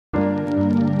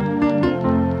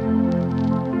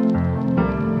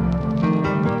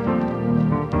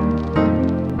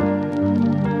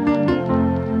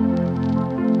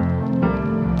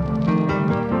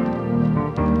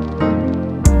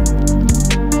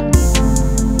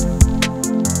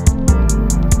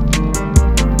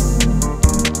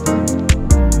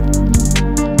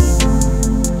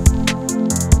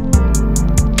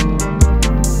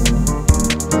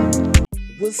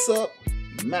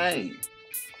Man,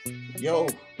 yo,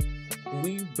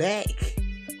 we back.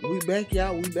 We back,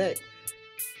 y'all. We back.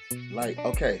 Like,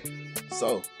 okay,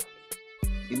 so,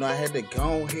 I had to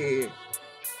go ahead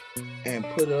and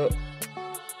put up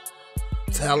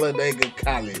Talladega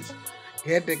College.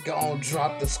 Had to go and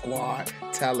drop the squad,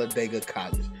 Talladega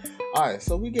College. Alright,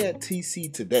 so we got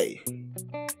TC today.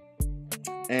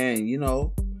 And,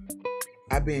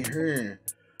 I've been hearing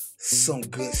some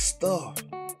good stuff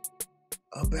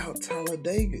about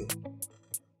Talladega.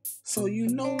 So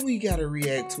we gotta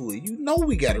react to it.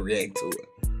 We gotta react to it.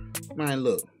 Man,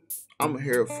 look, I'm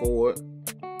here for it.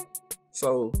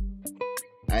 So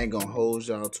I ain't gonna hold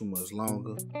y'all too much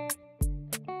longer.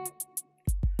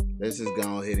 Let's just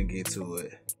go ahead and get to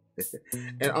it.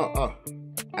 And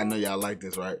I know y'all like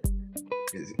this, right?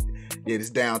 Yeah, this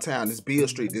downtown, this Beale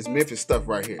Street, this Memphis stuff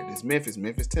right here. This Memphis,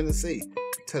 Tennessee. I'm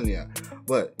telling y'all.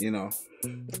 But, I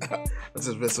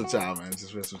just mess with y'all, man.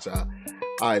 Just mess with y'all.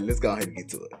 All right, let's go ahead and get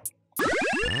to it.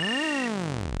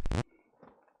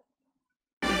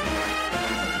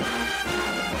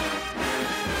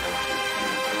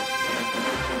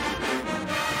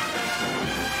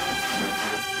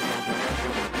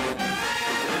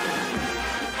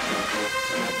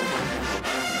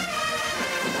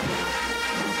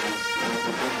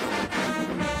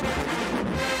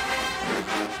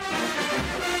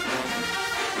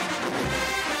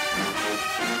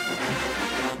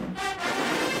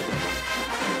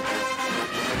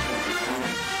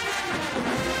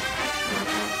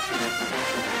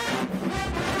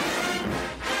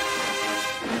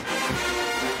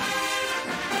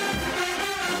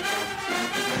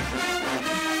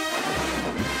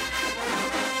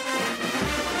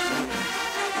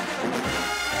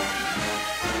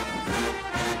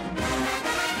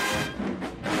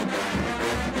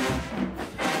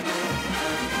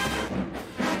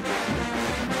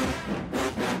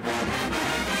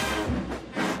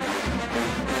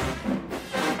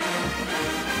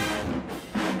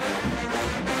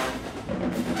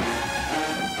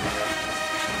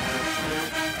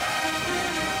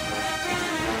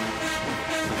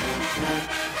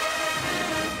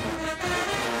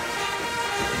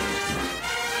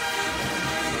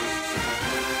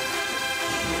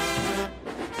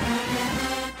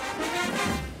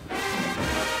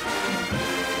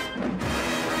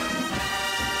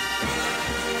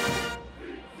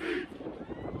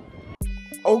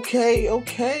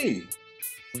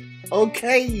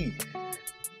 Okay.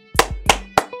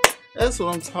 That's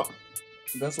what I'm talking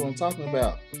about. That's what I'm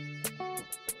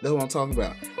talking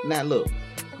about. Now look,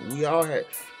 we all had,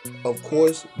 of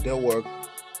course, there were,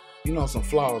 some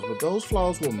flaws, but those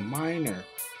flaws were minor.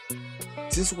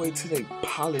 Just wait till they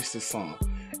polish the song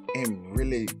and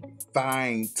really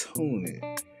fine tune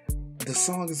it. The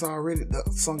song is already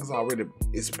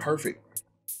it's perfect.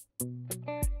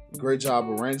 Great job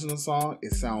arranging the song.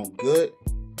 It sounds good.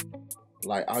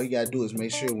 Like, all you gotta do is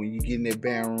make sure when you get in that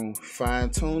band room,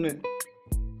 fine tune it.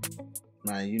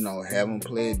 Man, have them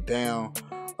play it down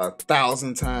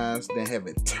 1,000 times, then have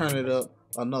it turn it up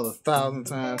another 1,000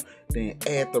 times, then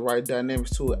add the right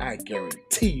dynamics to it. I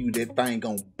guarantee you that thing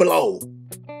gonna blow,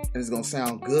 and it's gonna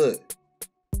sound good.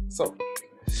 So,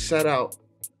 shout out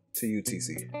to you,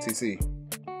 TC. TC,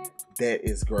 that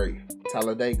is great.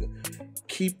 Talladega,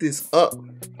 keep this up.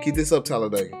 Keep this up,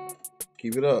 Talladega.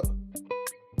 Keep it up.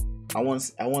 I want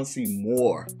to see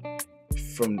more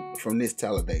from this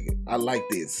Talladega. I like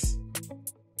this.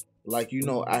 Like,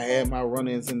 I had my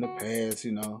run-ins in the past,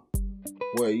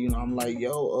 where, I'm like,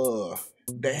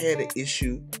 they had an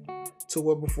issue to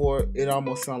where before it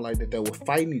almost sounded like that they were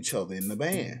fighting each other in the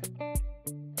band.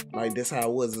 Like, that's how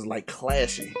it was. It's like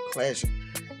clashing.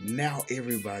 Now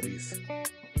everybody's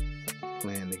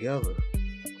playing together.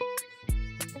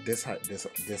 That's how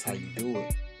you do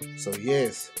it. So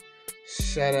yes,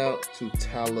 shout out to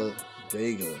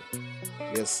Talladega.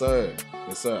 Yes sir.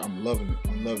 I'm loving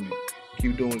it.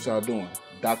 Keep doing what y'all doing.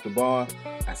 Dr. Bond,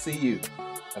 I see you,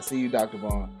 Dr.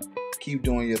 Bond. Keep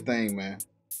doing your thing, man.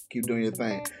 Keep doing your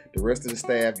thing. The rest of the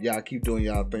staff, y'all keep doing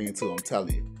y'all thing too, I'm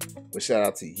telling you. But shout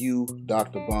out to you,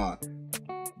 Dr. Bond.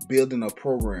 Building a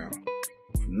program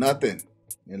from nothing,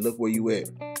 and look where you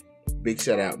at. Big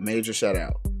shout out. Major shout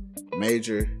out.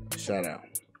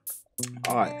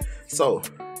 All right, so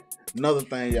another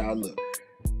thing, y'all, look,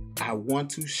 I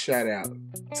want to shout out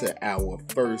to our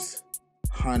first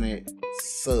 100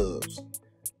 subs.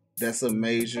 That's a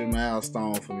major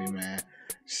milestone for me, man.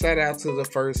 Shout out to the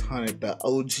first 100, the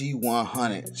OG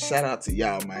 100. Shout out to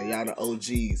y'all, man. Y'all the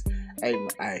OGs. Hey,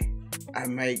 I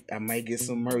might get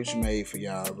some merch made for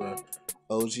y'all, bro.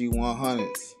 OG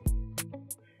 100s.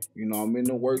 You know, I'm in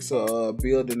the works of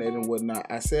building it and whatnot.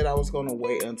 I said I was gonna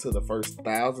wait until the first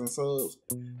 1,000 subs,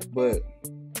 but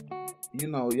you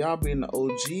know, y'all being the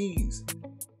OGs,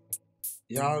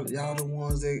 y'all the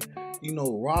ones that, you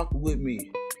know, rock with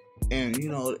me and, you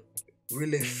know,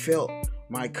 really felt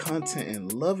my content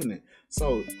and loving it.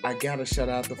 So I gotta shout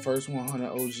out the first 100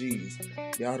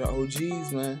 OGs. Y'all the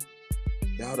OGs, man.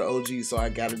 Y'all the OGs. So I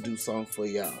gotta do something for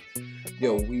y'all.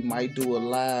 Yo, we might do a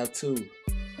live too.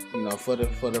 You know, for the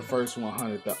first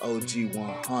 100, the OG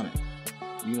 100.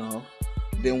 You know.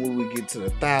 Then when we get to the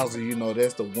 1,000, you know,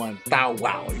 that's the 1,000.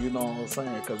 Wow, you know what I'm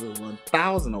saying? Because it's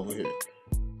 1,000 over here.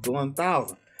 It's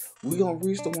 1,000. We gonna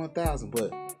reach the 1,000,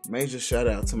 but major shout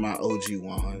out to my OG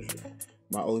 100.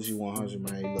 My OG 100,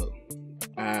 man. Look,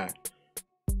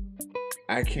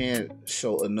 I can't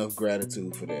show enough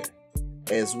gratitude for that.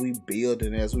 As we build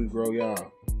and as we grow,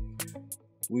 y'all,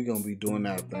 we gonna be doing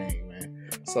our thing, man.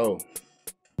 So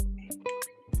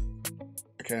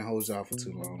I can't hold y'all for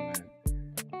too long, man,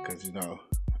 because you know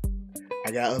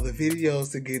I got other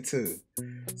videos to get to.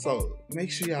 So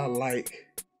make sure y'all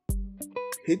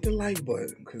hit the like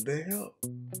button, because they help.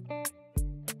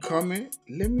 Comment,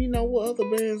 let me know what other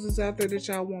bands is out there that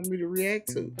y'all want me to react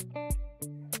to.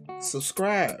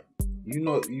 Subscribe. You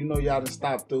know y'all done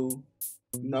stop through.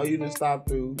 You know you done stop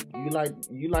through. You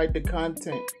like the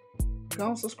content. Go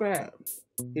and subscribe.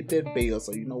 Hit that bell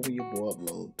so you know when your boy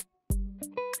upload.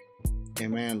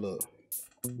 And man, look,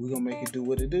 we gonna make it do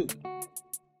what it do.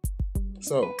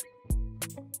 So,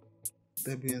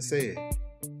 that being said,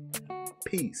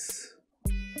 peace,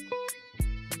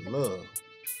 love,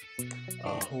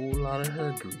 a whole lot of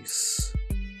hair grease.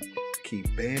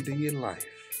 Keep banding your life.